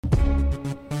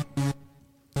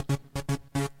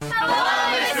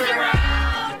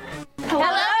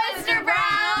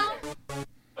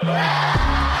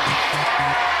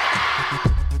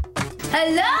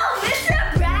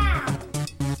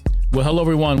Hello,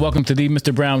 everyone. Welcome to the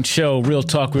Mr. Brown Show. Real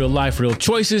talk, real life, real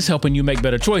choices, helping you make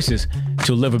better choices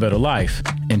to live a better life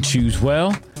and choose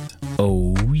well.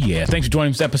 Oh, yeah. Thanks for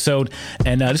joining this episode.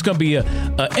 And this is going to be an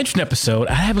interesting episode.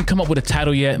 I haven't come up with a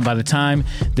title yet. And by the time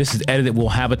this is edited, we'll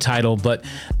have a title. But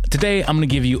today, I'm going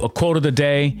to give you a quote of the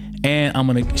day. And I'm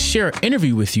going to share an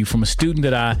interview with you from a student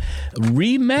that I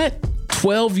re-met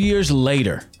 12 years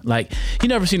later. Like, you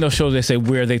never seen those shows that say,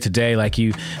 where are they today? Like,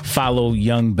 you follow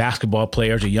young basketball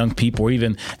players or young people or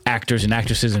even actors and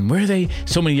actresses. And where are they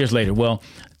so many years later? Well,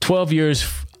 12 years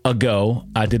ago,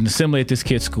 I did an assembly at this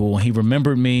kid's school. He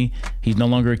remembered me. He's no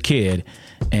longer a kid.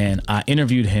 And I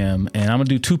interviewed him. And I'm going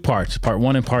to do two parts, part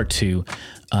one and part two.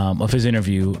 Of his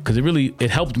interview, because it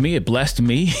helped me, it blessed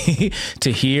me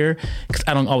to hear, because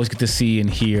I don't always get to see and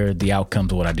hear the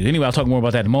outcomes of what I do. Anyway, I'll talk more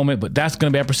about that in a moment, but that's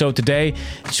going to be episode today.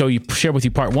 Share with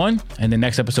you part one, and the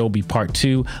next episode will be part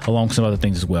two, along with some other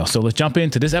things as well. So let's jump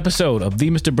into this episode of The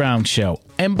Mr. Brown Show.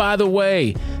 And by the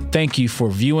way, thank you for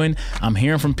viewing. I'm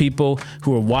hearing from people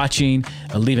who are watching,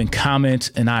 leaving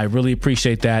comments, and I really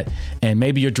appreciate that. And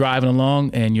maybe you're driving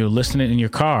along and you're listening in your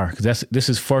car, because this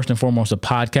is first and foremost a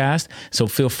podcast. So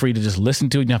feel free to just listen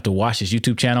to it. You don't have to watch this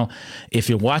YouTube channel. If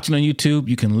you're watching on YouTube,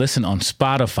 you can listen on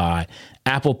Spotify,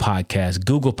 Apple Podcasts,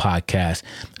 Google Podcasts,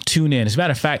 tune in. As a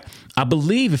matter of fact, I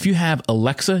believe if you have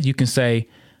Alexa, you can say,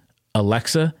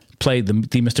 Alexa, play the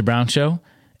Mr. Brown Show.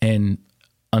 And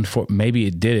maybe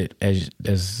it did it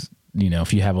as you know,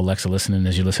 if you have Alexa listening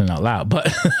as you're listening out loud,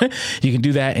 but you can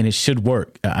do that and it should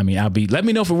work. I mean, let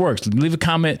me know if it works. Leave a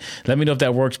comment. Let me know if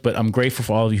that works. But I'm grateful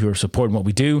for all of you who are supporting what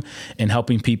we do and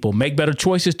helping people make better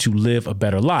choices to live a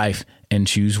better life and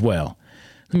choose well.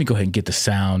 Let me go ahead and get the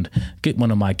sound, get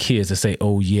one of my kids to say,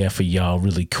 oh yeah, for y'all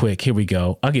really quick. Here we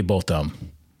go. I'll get both of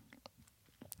them.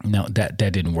 No, that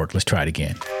didn't work. Let's try it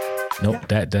again. Nope,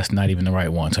 that's not even the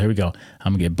right one. So here we go.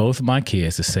 I'm going to get both of my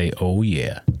kids to say, oh,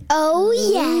 yeah. Oh,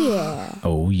 yeah.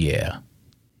 Oh, yeah.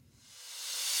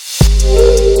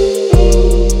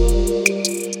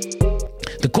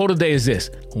 The quote of the day is this: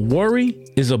 worry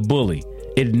is a bully.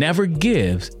 It never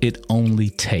gives, it only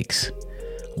takes.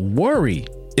 Worry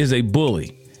is a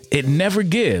bully. It never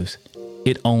gives,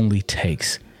 it only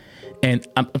takes. And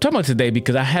I'm talking about today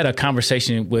because I had a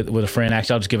conversation with a friend.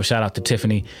 Actually, I'll just give a shout out to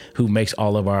Tiffany, who makes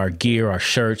all of our gear, our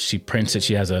shirts. She prints it.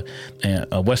 She has a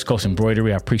West Coast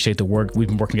embroidery. I appreciate the work. We've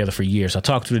been working together for years. So I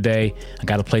talked to her today. I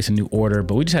got to place a new order,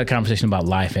 but we just had a conversation about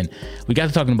life. And we got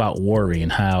to talking about worry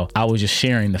and how I was just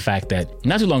sharing the fact that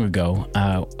not too long ago,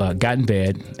 I got in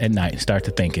bed at night and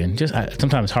started thinking.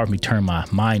 Sometimes it's hard for me to turn my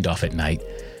mind off at night.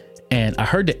 And I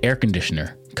heard the air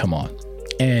conditioner come on.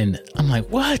 And I'm like,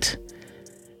 what?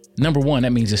 Number one,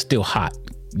 that means it's still hot.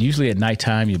 Usually at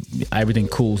nighttime, everything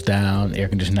cools down, air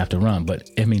conditioning have to run,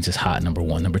 but it means it's hot, number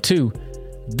one. Number two,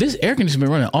 this air conditioner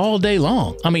been running all day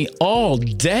long. I mean, all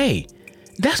day.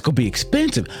 That's going to be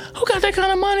expensive. Who got that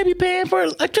kind of money to be paying for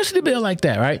an electricity bill like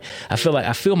that, right? I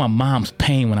feel my mom's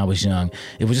pain when I was young.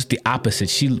 It was just the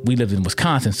opposite. We lived in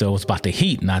Wisconsin, so it was about the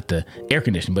heat, not the air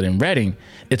conditioning. But in Reading,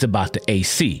 it's about the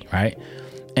AC, right?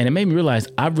 And it made me realize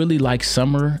I really like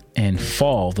summer and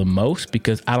fall the most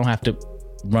because I don't have to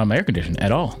run my air conditioner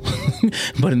at all.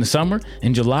 But in the summer,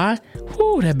 in July,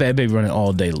 whoo, that bad baby running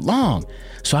all day long.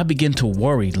 So I begin to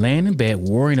worry, laying in bed,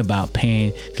 worrying about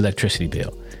paying the electricity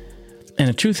bill. And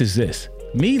the truth is this: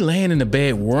 me laying in the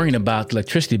bed worrying about the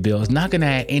electricity bill is not going to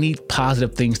add any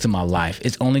positive things to my life.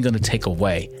 It's only going to take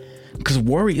away. Because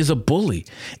worry is a bully.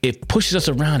 It pushes us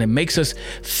around. It makes us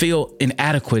feel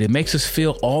inadequate. It makes us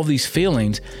feel all these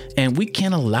feelings, and we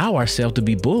can't allow ourselves to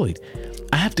be bullied.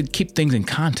 I have to keep things in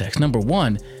context. Number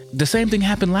one, the same thing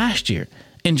happened last year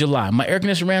in July. My air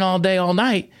conditioner ran all day, all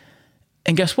night,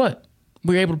 and guess what?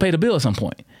 We were able to pay the bill at some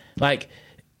point. Like,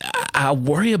 I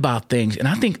worry about things, and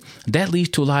I think that leads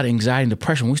to a lot of anxiety and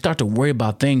depression. When we start to worry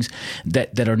about things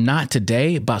that are not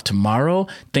today, about tomorrow,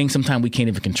 things sometimes we can't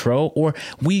even control, or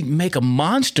we make a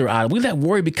monster out of it. We let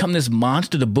worry become this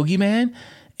monster, the boogeyman,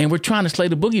 and we're trying to slay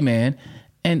the boogeyman,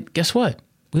 and guess what?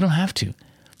 We don't have to.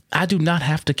 I do not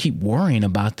have to keep worrying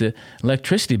about the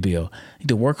electricity bill. I need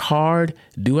to work hard,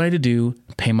 do what I need to do,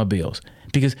 pay my bills.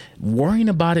 Because worrying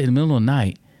about it in the middle of the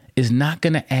night is not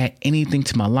going to add anything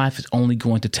to my life. It's only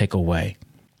going to take away.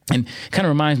 And kind of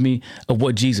reminds me of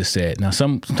what Jesus said. Now,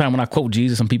 sometimes when I quote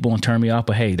Jesus, some people want to turn me off,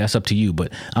 but hey, that's up to you.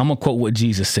 But I'm going to quote what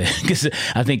Jesus said because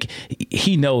I think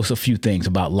he knows a few things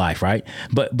about life, right?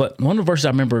 But one of the verses I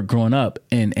remember growing up,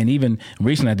 and even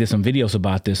recently I did some videos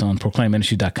about this on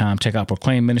proclaimministry.com. Check out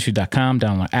proclaimministry.com,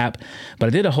 download our app. But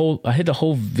I hit the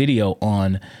whole video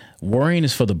on worrying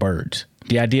is for the birds.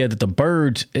 The idea that the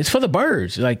birds, it's for the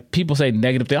birds. Like people say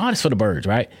negative thing, it's for the birds,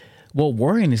 right? Well,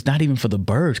 worrying is not even for the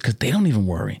birds because they don't even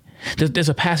worry. There's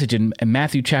a passage in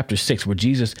Matthew chapter 6 where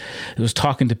Jesus was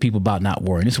talking to people about not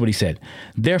worrying. This is what he said.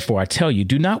 Therefore, I tell you,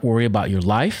 do not worry about your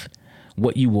life,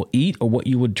 what you will eat or what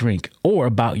you will drink, or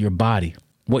about your body,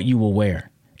 what you will wear.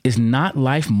 Is not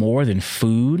life more than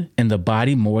food and the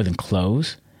body more than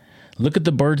clothes? Look at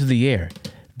the birds of the air.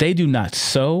 They do not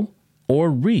sow or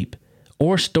reap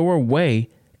or store away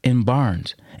in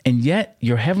barns, and yet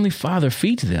your heavenly Father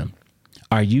feeds them.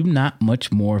 Are you not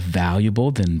much more valuable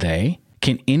than they?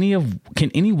 Can any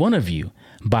one of you,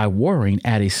 by worrying,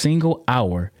 add a single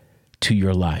hour to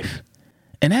your life?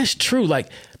 And that's true. Like,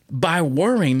 by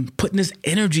worrying, putting this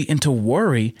energy into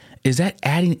worry, is that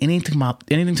adding anything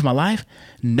to my life?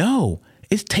 No,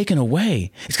 it's taken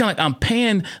away. It's kind of like I'm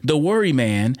paying the worry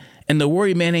man and the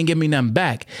worry man ain't giving me nothing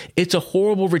back. It's a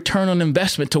horrible return on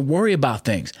investment to worry about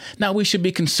things. Now, we should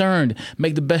be concerned,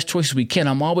 make the best choices we can.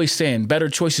 I'm always saying better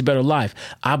choices, better life.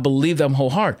 I believe that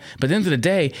wholehearted. But at the end of the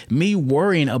day, me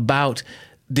worrying about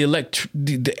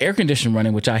the air conditioner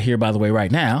running, which I hear, by the way,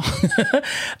 right now,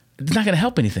 it's not going to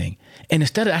help anything. And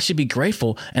instead, I should be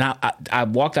grateful. And I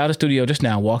walked out of the studio just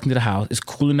now, walking to the house. It's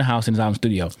cool in the house and it's out in the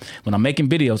studio. When I'm making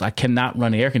videos, I cannot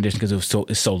run the air conditioner because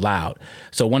it's so loud.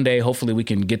 So one day, hopefully, we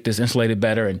can get this insulated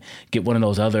better and get one of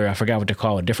those other, I forgot what they're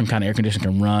called, a different kind of air conditioner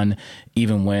can run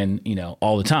even when,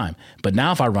 all the time. But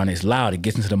now if I run, it's loud. It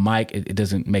gets into the mic. It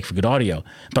doesn't make for good audio.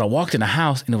 But I walked in the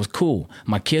house and it was cool.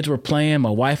 My kids were playing. My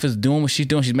wife is doing what she's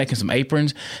doing. She's making some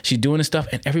aprons. She's doing this stuff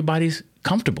and everybody's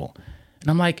comfortable. And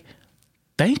I'm like,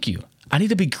 thank you. I need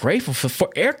to be grateful for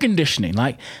air conditioning.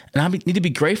 And I need to be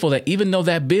grateful that even though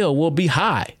that bill will be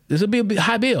high, this will be a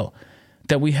high bill,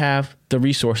 that we have the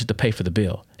resources to pay for the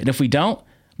bill. And if we don't,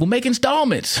 we'll make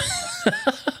installments.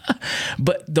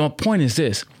 But the point is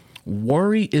this: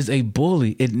 worry is a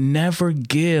bully. It never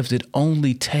gives. It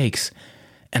only takes.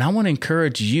 And I want to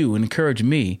encourage you and encourage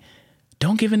me,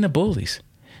 don't give in to bullies.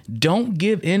 Don't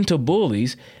give in to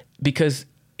bullies, because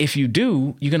if you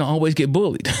do, you're going to always get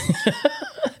bullied.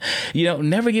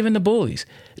 Never give in to bullies.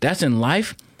 That's in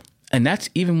life. And that's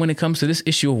even when it comes to this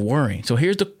issue of worrying. So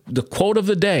here's the quote of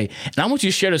the day. And I want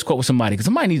you to share this quote with somebody, because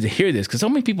somebody needs to hear this, because so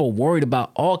many people are worried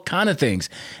about all kind of things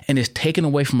and it's taken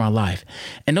away from our life.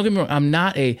 And don't get me wrong, I'm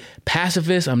not a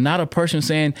pacifist. I'm not a person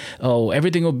saying, oh,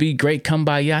 everything will be great, come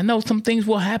by. Yeah, I know some things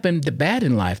will happen, the bad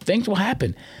in life. Things will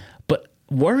happen. But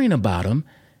worrying about them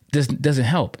doesn't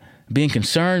help. Being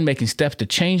concerned, making steps to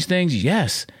change things,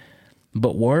 yes.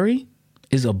 But worry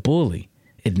is a bully.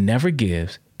 It never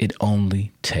gives. It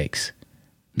only takes.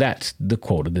 That's the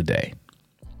quote of the day.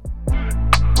 All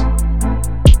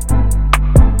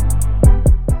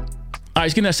right,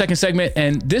 let's get into our second segment.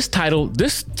 And this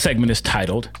segment is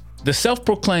titled The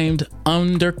Self-Proclaimed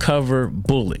Undercover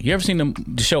Bully. You ever seen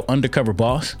the show Undercover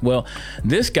Boss? Well,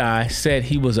 this guy said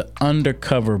he was an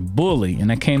undercover bully, and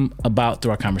that came about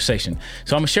through our conversation.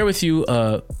 So I'm going to share with you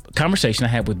a conversation I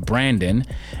had with Brandon.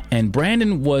 And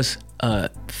Brandon was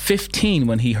 15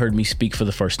 when he heard me speak for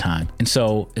the first time. And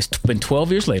so it's been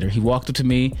 12 years later. He walked up to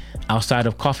me outside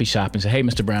of a coffee shop and said, "Hey,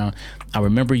 Mr. Brown, I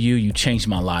remember you. You changed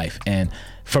my life." And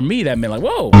for me, that meant like,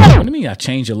 whoa, what do you mean I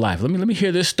changed your life? Let me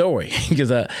hear this story,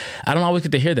 because I don't always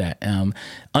get to hear that.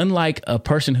 Unlike a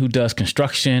person who does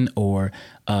construction or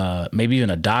maybe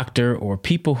even a doctor or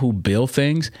people who build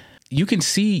things, you can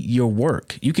see your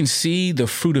work. You can see the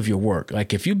fruit of your work.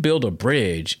 Like if you build a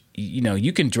bridge,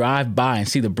 you can drive by and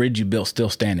see the bridge you built still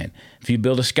standing. If you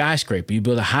build a skyscraper, you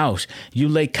build a house, you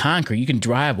lay concrete, you can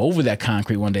drive over that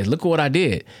concrete one day. Look at what I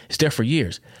did. It's there for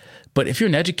years. But if you're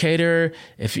an educator,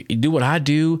 if you do what I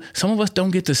do, some of us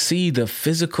don't get to see the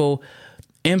physical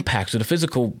impacts or the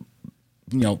physical,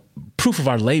 proof of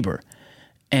our labor.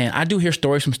 And I do hear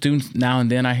stories from students now and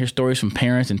then. I hear stories from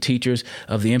parents and teachers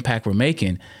of the impact we're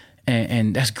making.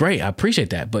 And that's great. I appreciate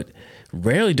that. But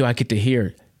rarely do I get to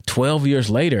hear 12 years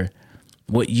later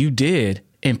what you did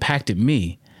impacted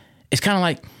me. It's kind of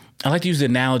like, I like to use the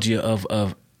analogy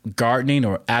of gardening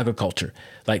or agriculture.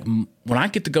 Like when I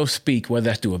get to go speak, whether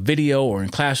that's through a video or in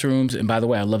classrooms, and by the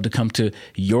way, I love to come to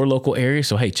your local area.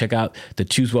 So, hey, check out the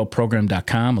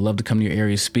choosewellprogram.com. I love to come to your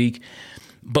area to speak.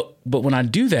 But when I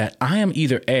do that, I am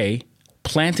either A,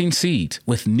 planting seeds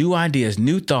with new ideas,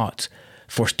 new thoughts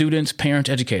for students, parents,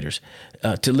 educators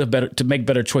to live better, to make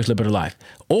better choice, live better life.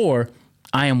 Or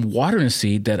I am watering a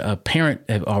seed that a parent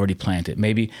have already planted,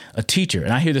 maybe a teacher.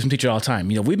 And I hear this from teachers all the time.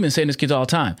 We've been saying this to kids all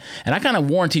the time. And I kind of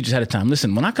warn teachers ahead of time.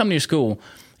 Listen, when I come to your school,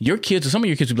 your kids, or some of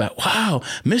your kids will be like, wow,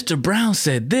 Mr. Brown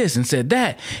said this and said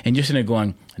that. And you're sitting there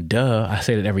going, duh, I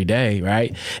say that every day,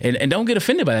 right? And don't get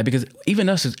offended by that, because even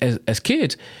us as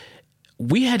kids,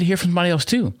 we had to hear from somebody else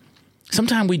too.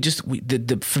 sometimes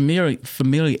the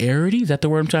familiarity, is that the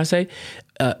word I'm trying to say,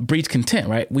 breeds content,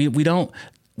 right? We don't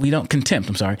contempt,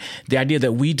 I'm sorry. The idea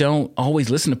that we don't always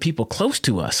listen to people close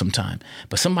to us sometimes,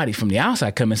 but somebody from the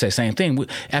outside come and say the same thing, we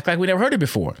act like we never heard it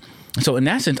before. And so in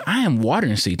that sense, I am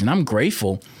watering seeds, and I'm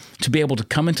grateful to be able to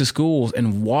come into schools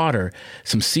and water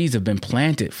some seeds that have been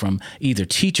planted from either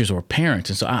teachers or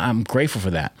parents. And so I'm grateful for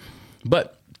that.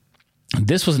 But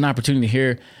this was an opportunity to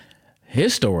hear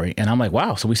his story. And I'm like,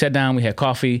 wow. So we sat down, we had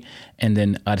coffee, and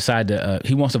then I decided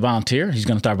he wants to volunteer. He's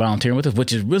going to start volunteering with us,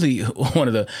 which is really one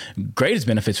of the greatest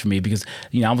benefits for me because,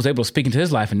 I was able to speak into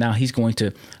his life, and now he's going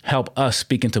to help us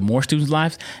speak into more students'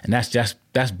 lives. And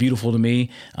that's beautiful to me.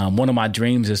 One of my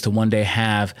dreams is to one day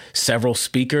have several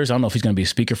speakers. I don't know if he's going to be a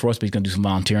speaker for us, but he's going to do some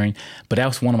volunteering. But that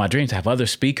was one of my dreams, to have other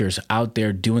speakers out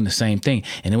there doing the same thing.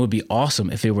 And it would be awesome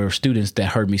if it were students that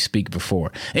heard me speak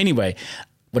before. Anyway,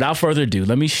 without further ado,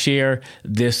 let me share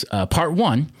this part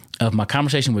one of my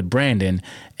conversation with Brandon,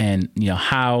 and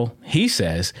how he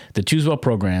says the Choose Well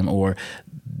program or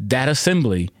that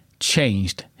assembly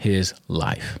changed his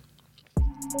life.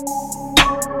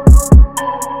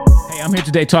 Hey, I'm here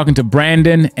today talking to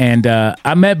Brandon, and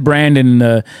I met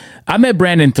Brandon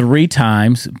 3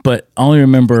 times, but only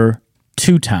remember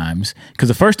 2 times because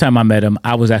the first time I met him,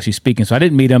 I was actually speaking, so I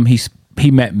didn't meet him. He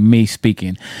met me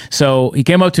speaking. So he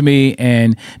came up to me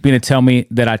and began to tell me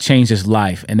that I changed his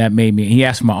life. And that made me, he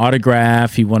asked for my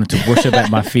autograph. He wanted to worship at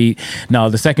my feet. No,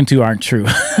 the second 2 aren't true.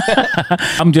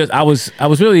 I was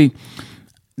really,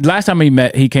 last time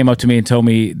he came up to me and told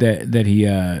me that he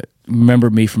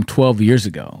remembered me from 12 years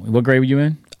ago. What grade were you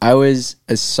in? I was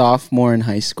a sophomore in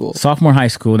high school. Sophomore in high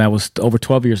school, and that was over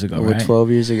 12 years ago, Over 12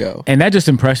 years ago. And that just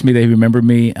impressed me that he remembered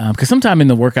me. Because sometimes in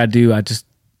the work I do, I just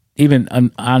even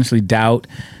honestly doubt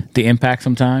the impact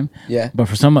sometimes. Yeah. But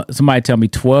for somebody to tell me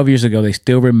 12 years ago, they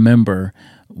still remember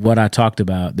what I talked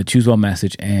about, the Choose Well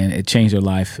message, and it changed their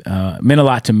life. Meant a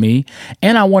lot to me.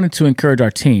 And I wanted to encourage our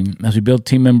team as we build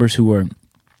team members who are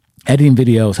editing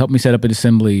videos, help me set up at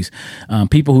assemblies,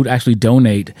 people who actually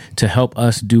donate to help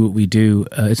us do what we do.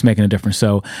 It's making a difference.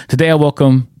 So today I'm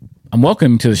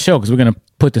welcoming to the show because we're going to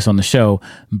put this on the show,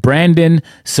 Brandon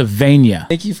Savania.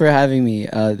 Thank you for having me.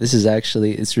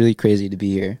 It's really crazy to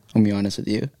be here. I'll be honest with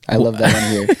you. I love that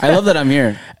I'm here. I love that I'm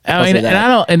here.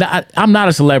 I'm not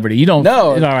a celebrity. You don't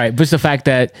know. All right. But it's the fact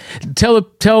that tell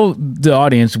the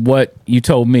audience what you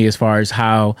told me as far as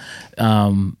how,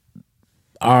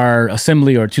 our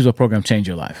assembly or Choose Well program changed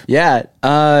your life. Yeah.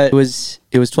 It was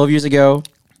 12 years ago.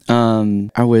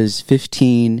 I was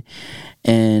 15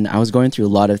 and I was going through a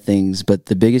lot of things, but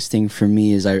the biggest thing for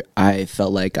me is I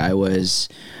felt like there was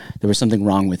something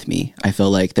wrong with me. I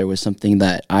felt like there was something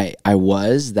that I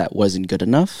was that wasn't good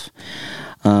enough.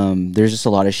 There's just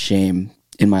a lot of shame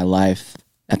in my life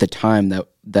at the time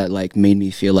that like made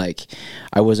me feel like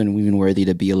I wasn't even worthy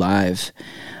to be alive.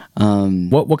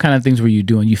 What kind of things were you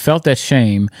doing? You felt that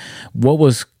shame. What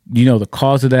was, the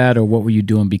cause of that, or what were you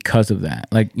doing because of that?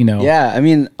 Yeah, I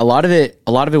mean, a lot of it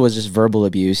was just verbal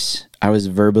abuse. I was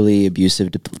verbally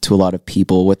abusive to a lot of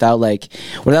people without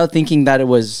thinking that it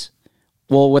was,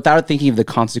 without thinking of the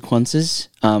consequences.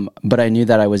 But I knew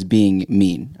that I was being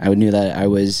mean. I knew that I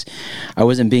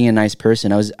wasn't being a nice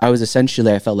person. I was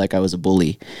essentially, I felt like I was a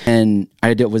bully. And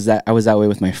I was that way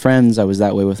with my friends. I was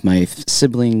that way with my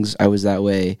siblings. I was that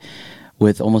way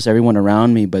with almost everyone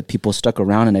around me, but people stuck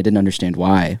around and I didn't understand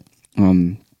why.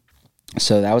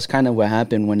 So that was kind of what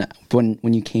happened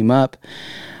when you came up.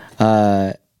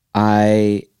 I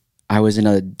was in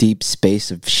a deep space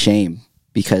of shame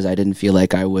because I didn't feel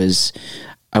like I was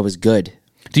good.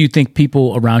 Do you think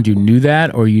people around you knew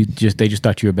that, or they just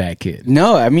thought you were a bad kid?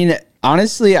 No, I mean,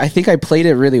 honestly, I think I played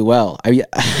it really well.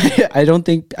 I don't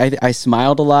think I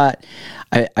smiled a lot.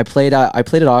 I played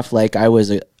it off like I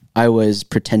was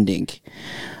pretending,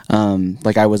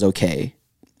 like I was okay.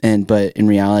 But in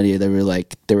reality, there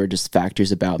were just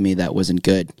factors about me that wasn't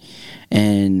good.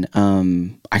 And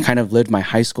I kind of lived my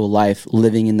high school life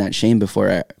living in that shame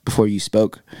before you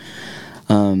spoke.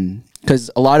 Because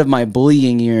a lot of my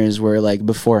bullying years were like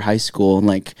before high school, and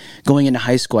like going into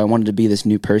high school, I wanted to be this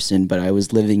new person, but I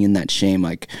was living in that shame,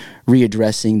 like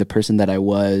readdressing the person that I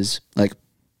was like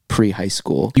pre-high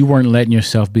school. You weren't letting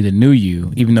yourself be the new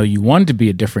you, even though you wanted to be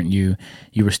a different you.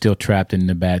 You were still trapped in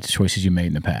the bad choices you made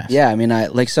in the past. Yeah, I mean,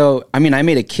 I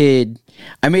made a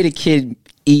kid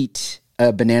eat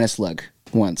a banana slug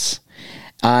once.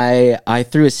 I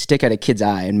threw a stick at a kid's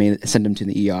eye and sent him to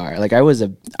the ER. Like I was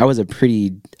a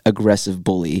pretty aggressive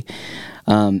bully.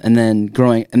 And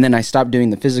then I stopped doing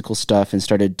the physical stuff and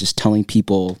started just telling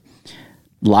people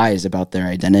lies about their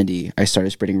identity. I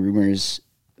started spreading rumors,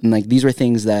 and like these were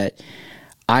things that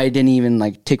I didn't even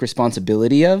like take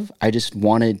responsibility of. I just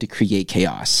wanted to create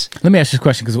chaos. Let me ask you this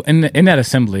question, because in that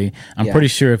assembly, I'm Yeah. pretty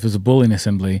sure if it was a bullying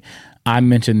assembly, I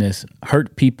mentioned this: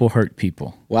 hurt people hurt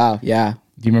people. Wow. Yeah.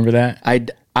 Do you remember that?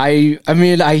 I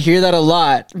mean, I hear that a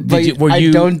lot, but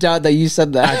I don't doubt that you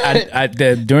said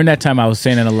that. During that time, I was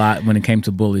saying it a lot when it came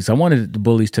to bullies. I wanted the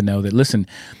bullies to know that, listen,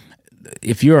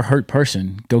 if you're a hurt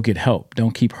person, go get help.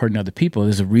 Don't keep hurting other people.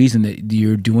 There's a reason that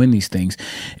you're doing these things.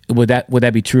 Would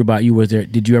that be true about you?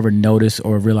 Did you ever notice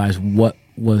or realize what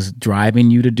was driving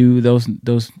you to do those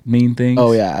mean things?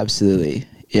 Oh yeah, absolutely.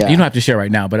 Yeah. You don't have to share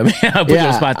right now, but I mean, I'll put you on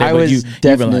the spot there. I but was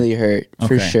definitely hurt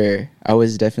for Okay. sure. I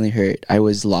was definitely hurt. I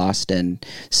was lost and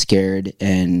scared,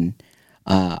 and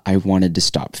I wanted to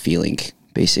stop feeling,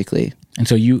 basically. And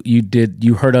so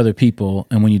you hurt other people,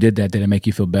 and when you did that, did it make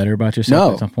you feel better about yourself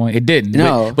No. at some point? It didn't.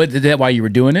 No. But is that why you were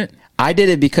doing it? I did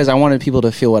it because I wanted people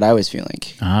to feel what I was feeling.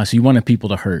 So you wanted people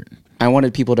to hurt. I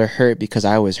wanted people to hurt because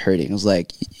I was hurting. It was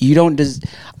like,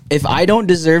 if I don't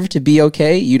deserve to be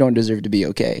okay, you don't deserve to be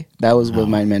okay. That was what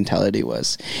my mentality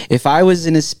was. If I was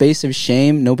in a space of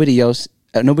shame, nobody else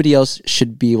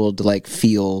should be able to like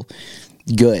feel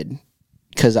good,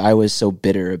 because I was so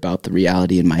bitter about the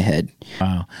reality in my head.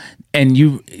 Wow. And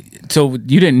you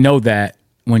didn't know that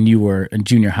when you were a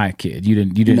junior high kid. You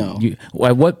didn't. No.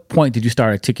 At what point did you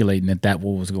start articulating that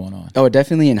what was going on? Oh,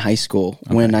 definitely in high school,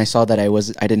 when I saw that I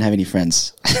didn't have any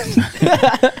friends.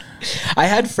 I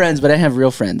had friends, but I didn't have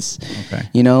real friends. Okay.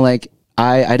 You know, like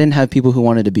I didn't have people who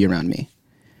wanted to be around me.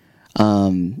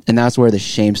 And that's where the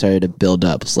shame started to build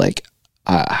up. It's like,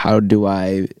 how do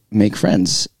I make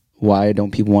friends? Why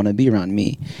don't people want to be around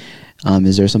me?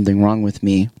 Is there something wrong with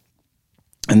me?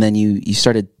 And then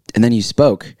you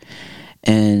spoke,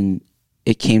 and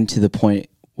it came to the point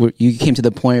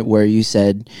where you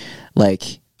said,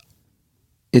 like,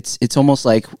 it's almost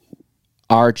like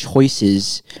our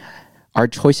choices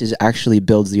actually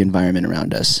builds the environment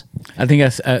around us. I think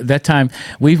that's that time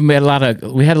we had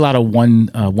a lot of one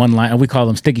line, we call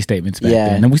them sticky statements back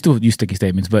then, and we still use sticky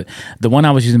statements, but the one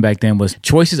I was using back then was,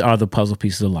 choices are the puzzle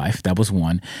pieces of life. That was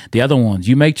one. The other one's,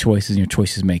 you make choices and your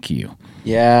choices make you.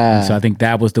 Yeah. And so I think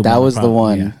that was the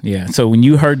one. Yeah. So when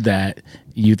you heard that,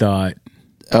 you thought,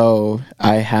 oh,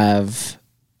 I've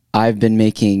been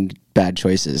making bad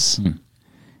choices.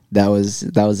 That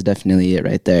was definitely it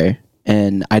right there.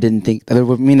 And I didn't think, there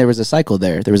was a cycle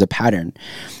there. There was a pattern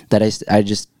that I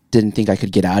just didn't think I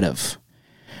could get out of,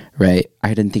 right?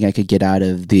 I didn't think I could get out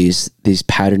of these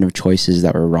pattern of choices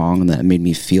that were wrong, and that made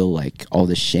me feel like all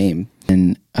this shame.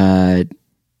 And I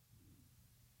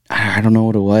don't know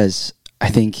what it was. I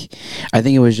think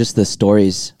it was just the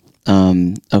stories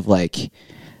of the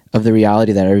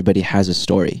reality that everybody has a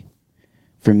story.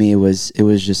 For me, it was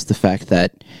just the fact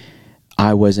that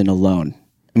I wasn't alone.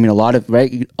 I mean, a lot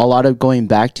of going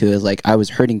back to is like, I was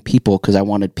hurting people because I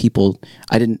wanted people.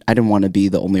 I didn't want to be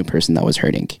the only person that was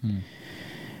hurting.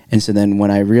 And so then when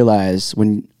I realized,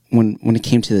 when it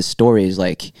came to the stories,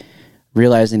 like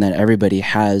realizing that everybody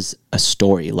has a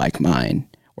story like mine,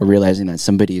 or realizing that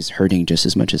somebody is hurting just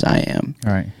as much as I am.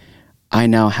 all right, I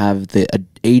now have the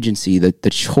agency, the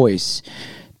choice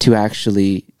to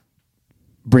actually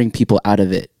bring people out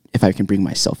of it, if I can bring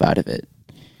myself out of it.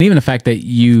 even the fact that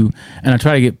and I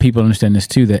try to get people to understand this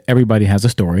too, that everybody has a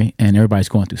story and everybody's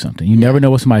going through something. You never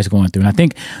know what somebody's going through. And I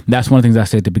think that's one of the things I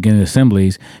say at the beginning of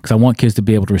assemblies, because I want kids to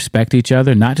be able to respect each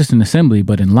other, not just in assembly,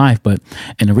 but in life. And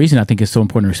the reason I think it's so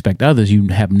important to respect others, you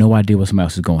have no idea what somebody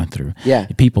else is going through. Yeah.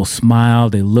 People smile,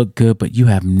 they look good, but you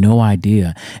have no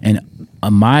idea. And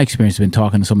my experience has been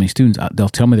talking to so many students, they'll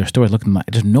tell me their stories, looking like,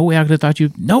 there's no way I could have thought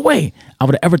no way I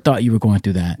would have ever thought you were going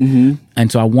through that.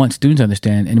 And so I want students to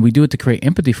understand, and we do it to create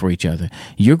empathy for each other.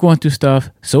 You're going through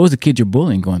stuff, so is the kid you're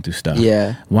bullying going through stuff.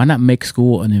 Yeah. Why not make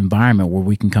school an environment where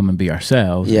we can come and be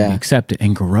ourselves and accept it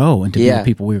and grow into be the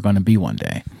people we're going to be one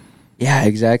day? Yeah,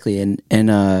 exactly. And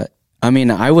I mean,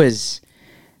 I was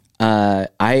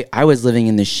living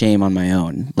in this shame on my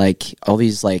own. Like, all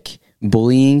these like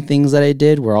bullying things that I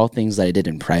did were all things that I did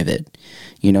in private.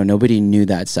 You know, nobody knew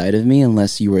that side of me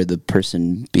unless you were the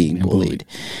person being bullied.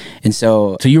 And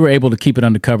so you were able to keep it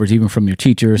under covers even from your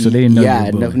teacher, so they didn't know. Yeah,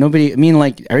 nobody. I mean,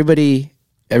 like everybody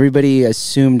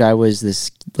assumed I was this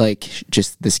like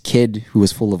just this kid who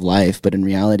was full of life, but in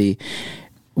reality,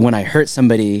 when I hurt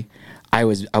somebody, I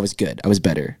was good. I was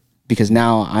better because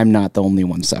now I'm not the only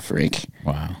one suffering.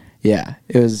 Wow. Yeah,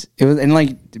 it was, and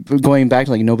like going back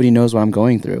to like nobody knows what I'm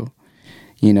going through.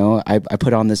 You know, I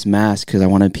put on this mask because I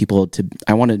wanted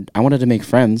I wanted to make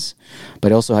friends,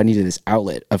 but also I needed this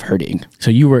outlet of hurting. So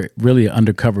you were really an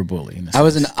undercover bully. In a I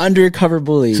was an sense. undercover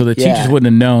bully. So the teachers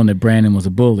wouldn't have known that Brandon was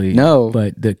a bully. No.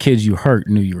 But the kids you hurt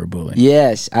knew you were a bully.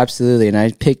 Yes, absolutely. And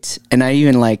I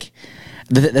even like,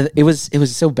 it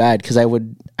was so bad because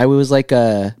it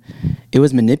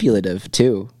was manipulative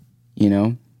too, you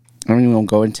know? I don't even want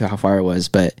to go into how far it was,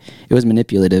 but it was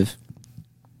manipulative,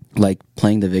 like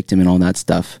playing the victim and all that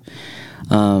stuff.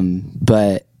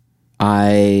 But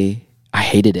I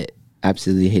hated it,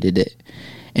 absolutely hated it.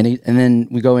 And then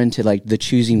we go into like the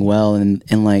choosing well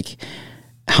and like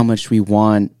how much we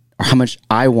want, or how much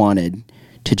I wanted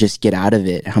to just get out of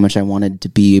it, how much I wanted to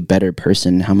be a better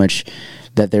person, how much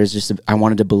that there's just I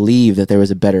wanted to believe that there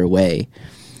was a better way.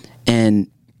 And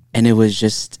it was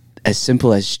just as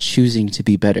simple as choosing to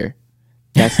be better.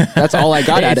 That's all I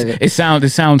got out of it. It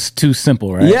sounds too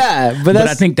simple, right? Yeah, but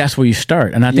I think that's where you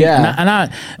start. And I think,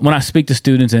 when I speak to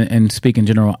students and speak in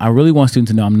general, I really want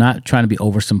students to know I'm not trying to be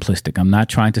oversimplistic. I'm not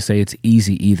trying to say it's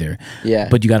easy either. Yeah.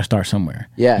 But you got to start somewhere.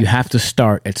 Yeah. You have to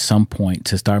start at some point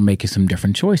to start making some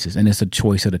different choices, and it's a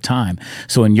choice at a time.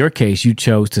 So in your case, you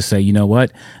chose to say, you know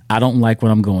what, I don't like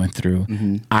what I'm going through.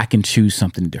 Mm-hmm. I can choose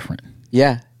something different.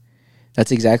 Yeah,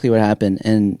 that's exactly what happened,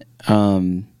 and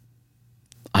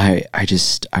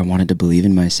I wanted to believe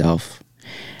in myself,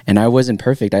 and I wasn't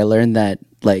perfect. I learned that,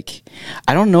 like,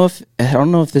 I don't know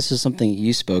if this is something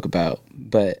you spoke about,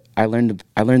 but I learned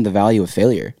the value of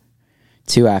failure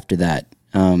too after that.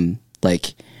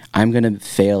 Like, I'm going to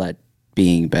fail at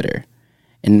being better,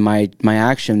 and my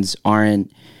actions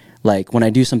aren't like, when I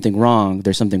do something wrong,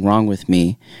 there's something wrong with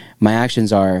me. My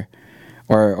actions are,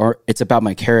 or it's about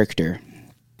my character.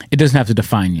 It doesn't have to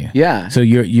define you. Yeah. So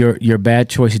your bad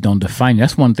choices don't define you.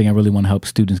 That's one thing I really want to help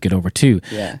students get over too.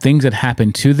 Yeah. Things that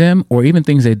happen to them, or even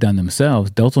things they've done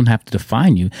themselves, those don't have to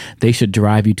define you. They should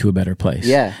drive you to a better place.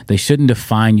 Yeah. They shouldn't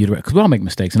define you, because we all make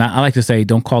mistakes. And I like to say,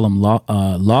 don't call them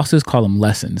losses, call them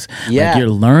lessons. Yeah. Like, you're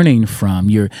learning from,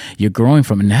 you're growing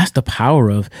from, and that's the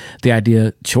power of the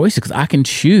idea choices, because I can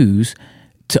choose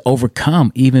to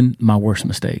overcome even my worst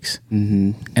mistakes.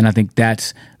 Mm-hmm. And I think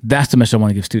that's the message I want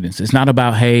to give students. It's not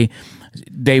about, hey,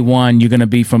 day one, you're going to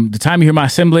be, from the time you hear my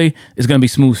assembly, it's going to be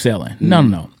smooth sailing. Mm-hmm.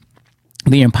 No.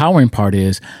 The empowering part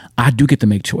is I do get to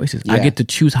make choices. Yeah. I get to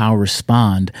choose how I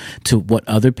respond to what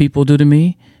other people do to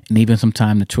me, and even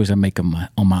sometimes the choice I make on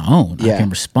my own. Yeah. I can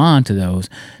respond to those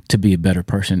to be a better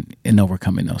person in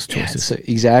overcoming those choices. Yeah, so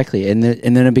exactly. And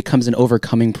then it becomes an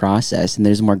overcoming process, and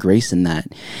there's more grace in that.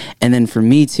 And then for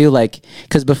me too, like,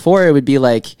 because before it would be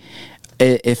like,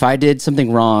 if I did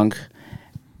something wrong,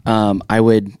 I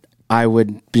would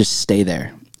just stay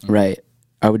there, right?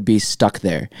 I would be stuck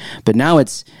there. But now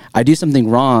I do something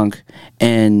wrong,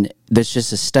 and that's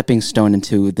just a stepping stone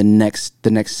into the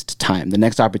next time, the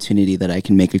next opportunity that I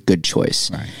can make a good choice.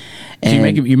 Right. So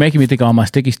you're making me think of all my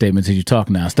sticky statements as you talk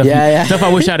now. Stuff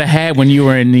I wish I'd have had when you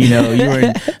were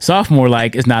in sophomore.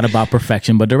 Like, it's not about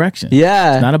perfection, but direction.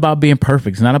 Yeah. It's not about being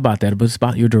perfect. It's not about that, but it's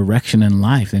about your direction in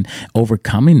life and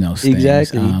overcoming those things.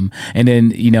 Exactly. And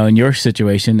then, in your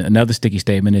situation, another sticky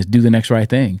statement is do the next right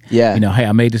thing. Yeah. Hey,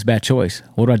 I made this bad choice.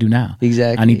 What do I do now?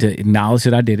 Exactly. I need to acknowledge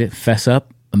that I did it, fess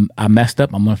up. I messed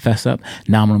up. I'm going to fess up.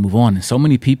 Now I'm going to move on. And so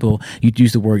many people, you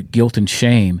use the word guilt and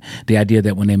shame, the idea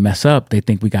that when they mess up, they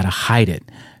think we got to hide it,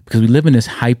 because we live in this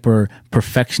hyper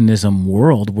perfectionism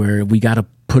world where we got to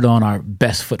put on our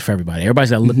best foot for everybody.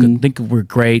 Everybody's got to look good, think we're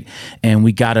great, and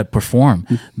we got to perform.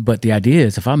 But the idea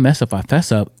is, if I mess up, I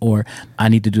fess up, or I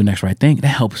need to do the next right thing, that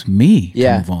helps me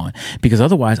to move on, because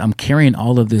otherwise I'm carrying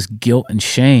all of this guilt and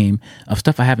shame of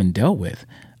stuff I haven't dealt with.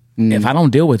 If I don't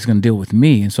deal with it, it's going to deal with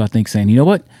me. And so I think saying, you know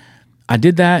what, I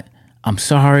did that. I'm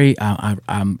sorry. I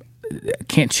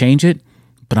can't change it,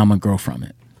 but I'm going to grow from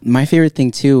it. My favorite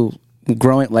thing too,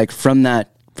 growing like from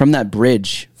that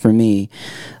bridge for me,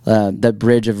 that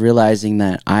bridge of realizing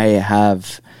that I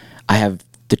have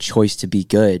the choice to be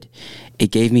good.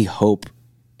 It gave me hope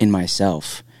in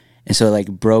myself. And so it like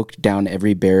broke down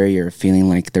every barrier of feeling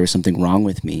like there was something wrong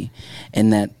with me.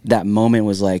 And that moment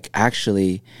was like,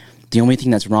 actually, the only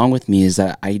thing that's wrong with me is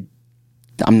that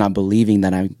I'm not believing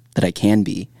that I can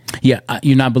be. Yeah,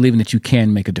 you're not believing that you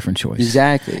can make a different choice.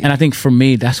 Exactly. And I think for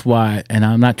me, that's why, and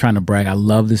I'm not trying to brag, I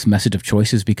love this message of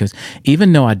choices, because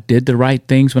even though I did the right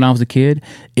things when I was a kid,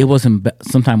 it wasn't,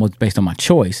 sometimes it was based on my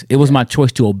choice. It was my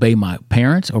choice to obey my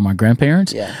parents or my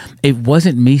grandparents. Yeah. It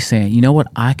wasn't me saying, you know what,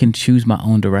 I can choose my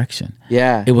own direction.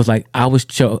 Yeah. It was like I was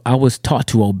taught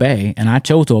to obey, and I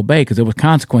chose to obey because there were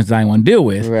consequences I didn't want to deal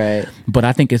with. Right. But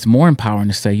I think it's more empowering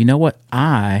to say, you know what,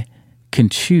 I can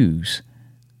choose.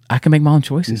 I can make my own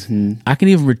choices. I can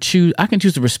even choose. I can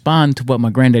choose to respond to what my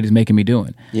granddaddy's making me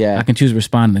doing. Yeah. I can choose to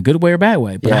respond in a good way or bad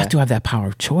way, but I still have that power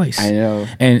of choice. I know.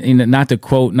 And not to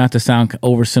quote, not to sound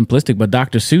oversimplistic, but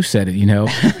Dr. Seuss said it.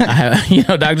 I have,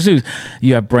 Dr. Seuss.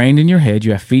 You have brain in your head.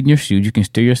 You have feet in your shoes. You can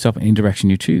steer yourself in any direction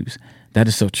you choose. That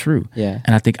is so true. Yeah.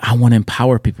 And I think I want to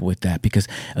empower people with that because,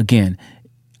 again,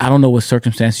 I don't know what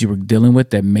circumstances you were dealing with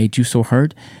that made you so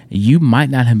hurt. You might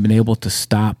not have been able to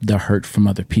stop the hurt from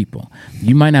other people.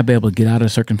 You might not be able to get out of the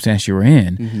circumstance you were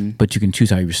in, but you can choose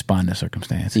how you respond to that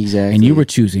circumstance. Exactly. And you were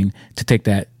choosing to take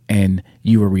that and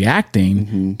you were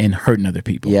reacting and hurting other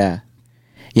people. Yeah.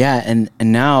 Yeah. And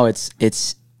now it's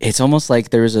almost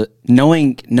like there's a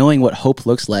knowing what hope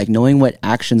looks like, knowing what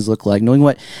actions look like, knowing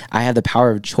what I have the power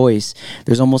of choice.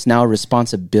 There's almost now a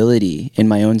responsibility in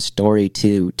my own story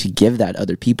to give that to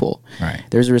other people. Right.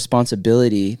 There's a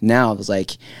responsibility now. It's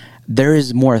like there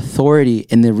is more authority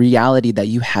in the reality that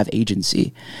you have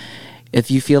agency.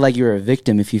 If you feel like you're a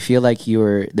victim, if you feel like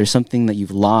there's something that you've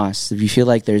lost, if you feel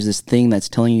like there's this thing that's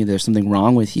telling you there's something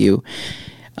wrong with you,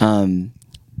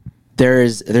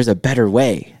 there's a better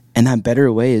way. And that better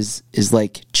way is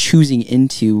like choosing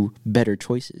into better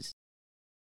choices.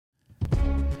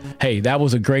 Hey, that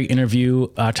was a great interview.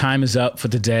 Our time is up for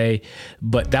today,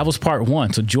 but that was part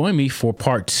 1. So join me for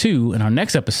part 2 in our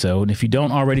next episode. And if you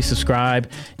don't already subscribe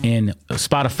in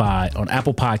Spotify, on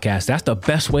Apple Podcasts, that's the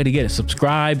best way to get it.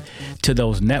 Subscribe to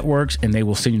those networks and they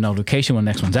will send you a notification when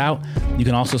the next one's out. You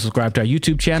can also subscribe to our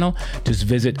YouTube channel. Just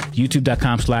visit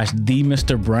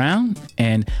youtube.com/TheMrBrown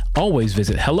and always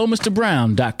visit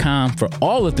HelloMrBrown.com for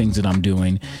all the things that I'm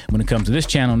doing when it comes to this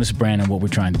channel and this brand and what we're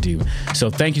trying to do. So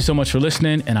thank you so much for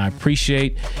listening, and I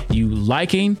appreciate you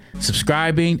liking,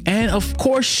 subscribing, and of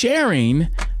course sharing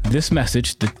this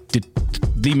message, the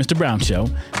Mr. Brown Show,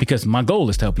 because my goal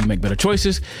is to help you make better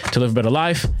choices, to live a better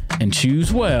life, and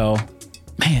choose well.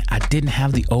 Man, I didn't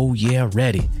have the oh yeah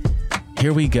ready.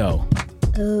 Here we go.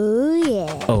 Oh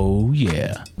yeah. Oh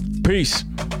yeah. Peace.